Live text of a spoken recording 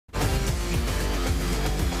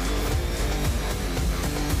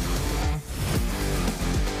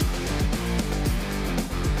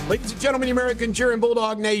Ladies and gentlemen, the American cheering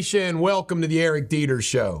Bulldog Nation, welcome to the Eric Deters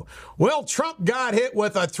Show. Well, Trump got hit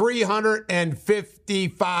with a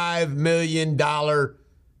 $355 million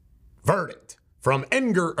verdict from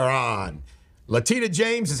Engeron. Latita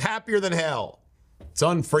James is happier than hell. It's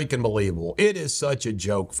unfreaking believable. It is such a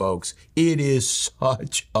joke, folks. It is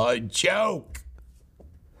such a joke.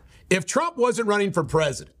 If Trump wasn't running for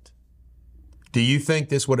president, do you think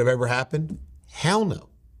this would have ever happened? Hell no.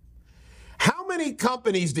 How many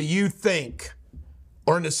companies do you think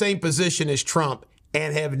are in the same position as Trump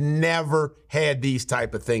and have never had these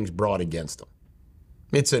type of things brought against them?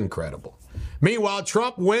 It's incredible. Meanwhile,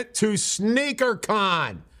 Trump went to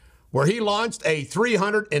SneakerCon, where he launched a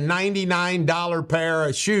 $399 pair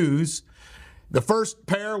of shoes. The first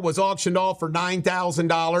pair was auctioned off for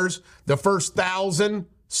 $9,000. The first 1,000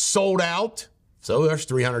 sold out. So there's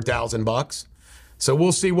 $300,000. So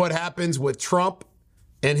we'll see what happens with Trump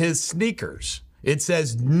and his sneakers. It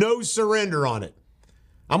says no surrender on it.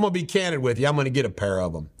 I'm going to be candid with you. I'm going to get a pair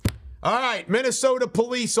of them. All right, Minnesota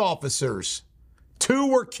police officers.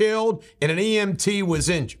 2 were killed and an EMT was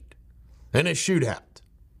injured in a shootout.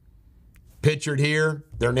 Pictured here,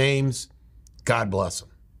 their names. God bless them.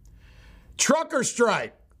 Trucker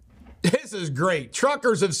strike. This is great.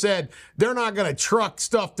 Truckers have said they're not going to truck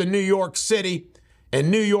stuff to New York City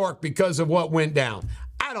and New York because of what went down.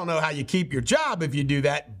 I don't know how you keep your job if you do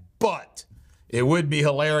that, but it would be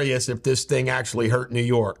hilarious if this thing actually hurt New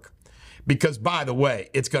York. Because, by the way,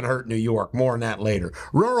 it's going to hurt New York. More on that later.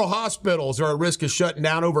 Rural hospitals are at risk of shutting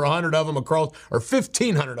down, over 100 of them across, or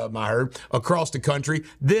 1,500 of them, I heard, across the country.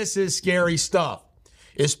 This is scary stuff,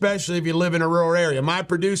 especially if you live in a rural area. My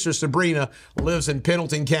producer, Sabrina, lives in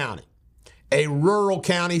Pendleton County, a rural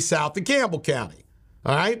county south of Campbell County.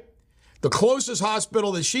 All right? The closest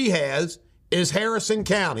hospital that she has is Harrison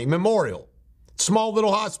County Memorial. Small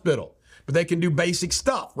little hospital, but they can do basic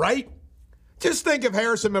stuff, right? Just think if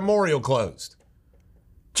Harrison Memorial closed.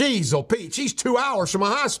 Jeez, oh Pete, she's 2 hours from a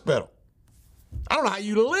hospital. I don't know how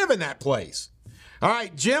you live in that place. All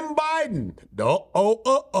right, Jim Biden.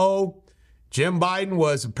 Jim Biden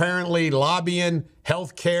was apparently lobbying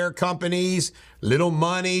healthcare companies, little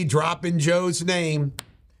money, dropping Joe's name.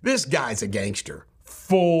 This guy's a gangster,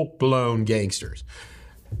 full-blown gangsters.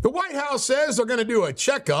 The White House says they're going to do a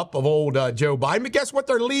checkup of old Joe Biden, but guess what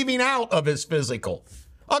they're leaving out of his physical?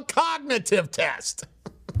 A cognitive test.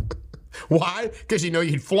 Why? Because you know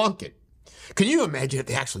you'd flunk it. Can you imagine if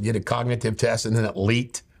they actually did a cognitive test and then it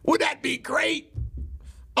leaked? Would that be great?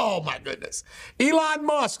 Oh, my goodness. Elon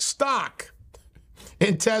Musk stock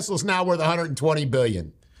in Tesla's now worth $120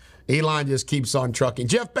 billion. Elon just keeps on trucking.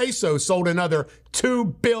 Jeff Bezos sold another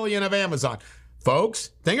 $2 billion of Amazon.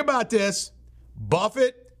 Folks, think about this.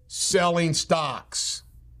 Buffett selling stocks.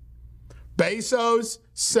 Bezos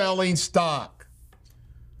selling stock.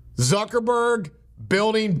 Zuckerberg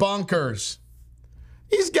building bunkers.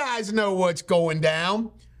 These guys know what's going down.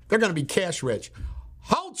 They're going to be cash rich.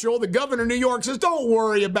 Hochul, the governor of New York, says, don't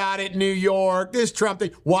worry about it, New York. This Trump thing.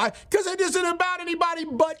 Why? Because it isn't about anybody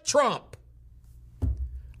but Trump.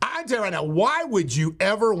 I tell you right now, why would you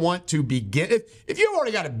ever want to begin? If you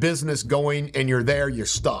already got a business going and you're there, you're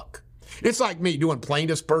stuck. It's like me doing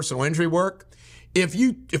plaintiff's personal injury work.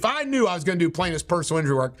 If I knew I was going to do plaintiff's personal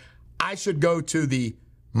injury work, I should go to the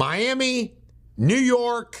Miami, New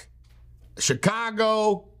York,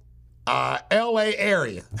 Chicago, LA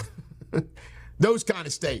area. Those kind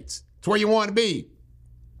of states. It's where you want to be.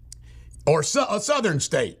 Or a southern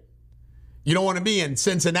state. You don't want to be in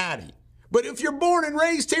Cincinnati. But if you're born and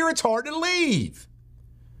raised here, it's hard to leave.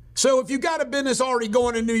 So if you got a business already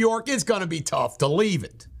going in New York, it's going to be tough to leave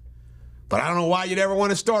it. But I don't know why you'd ever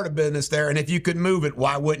want to start a business there. And if you could move it,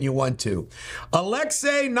 why wouldn't you want to?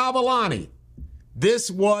 Alexei Navalny. This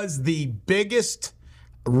was the biggest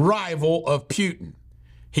rival of Putin.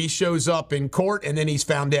 He shows up in court and then he's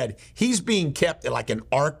found dead. He's being kept at like an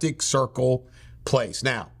Arctic Circle place.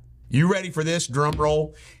 Now, you ready for this? Drum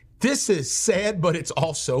roll. This is sad, but it's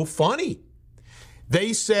also funny.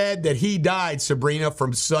 They said that he died, Sabrina,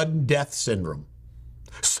 from sudden death syndrome.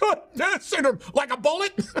 Sudden death syndrome? Like a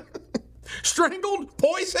bullet? Strangled?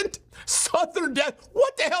 Poisoned? Sudden death?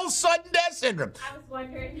 What the hell is sudden death syndrome? I was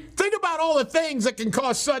wondering. Think about all the things that can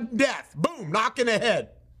cause sudden death. Boom, knock in the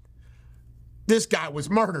head. This guy was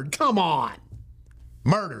murdered. Come on.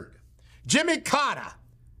 Murdered. Jimmy Carter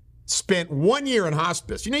spent 1 year in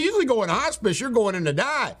hospice. You know, usually go in hospice, you're going in to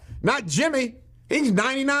die. Not Jimmy. He's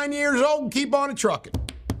 99 years old and keep on trucking.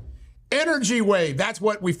 Energy wave, that's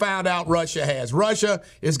what we found out Russia has. Russia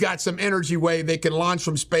has got some energy wave they can launch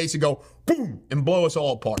from space and go boom and blow us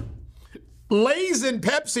all apart. Lay's and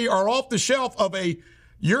Pepsi are off the shelf of a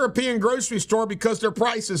European grocery store because their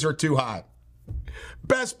prices are too high.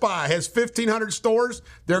 Best Buy has 1,500 stores.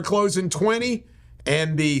 They're closing 20.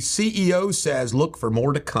 And the CEO says, look for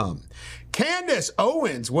more to come. Candace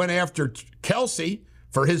Owens went after Kelsey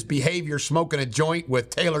for his behavior smoking a joint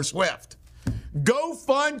with Taylor Swift. Go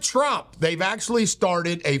fund Trump. They've actually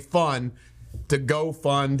started a fund to go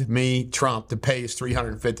fund me Trump to pay his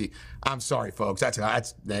 $350. I'm sorry, folks. That's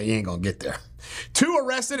you ain't going to get there. 2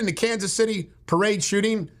 arrested in the Kansas City parade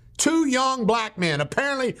shooting. 2 young black men.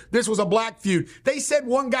 Apparently, this was a black feud. They said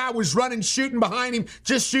one guy was running, shooting behind him,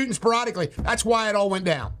 just shooting sporadically. That's why it all went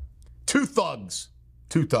down. 2 thugs.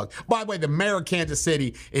 2 thugs. By the way, the mayor of Kansas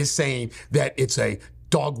City is saying that it's a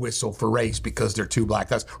dog whistle for race because they're 2 black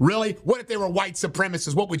thugs. Really? What if they were white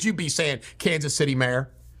supremacists? What would you be saying, Kansas City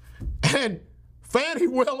mayor? And Fannie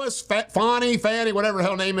Willis, Fannie, whatever her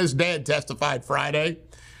hell name is, dead, testified Friday.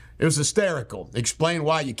 It was hysterical. Explain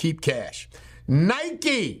why you keep cash.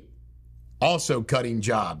 Nike also cutting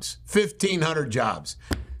jobs, 1,500 jobs.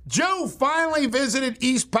 Joe finally visited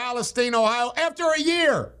East Palestine, Ohio after a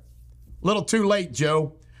year. Little too late,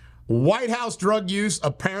 Joe. White House drug use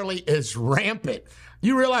apparently is rampant.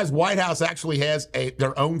 You realize White House actually has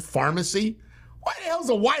their own pharmacy? Why the hell does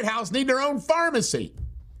the White House need their own pharmacy?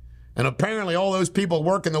 And apparently all those people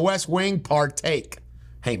work in the West Wing partake.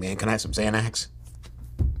 Hey, man, can I have some Xanax?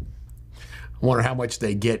 I wonder how much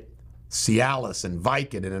they get Cialis and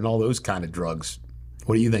Vicodin and all those kind of drugs.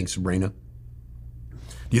 What do you think, Sabrina?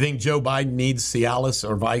 Do you think Joe Biden needs Cialis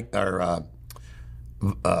or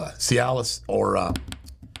Cialis or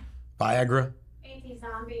Viagra?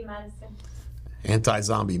 Anti-zombie medicine.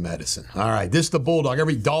 Anti-zombie medicine. All right, this is the Bulldog.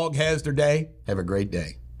 Every dog has their day. Have a great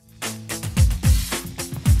day.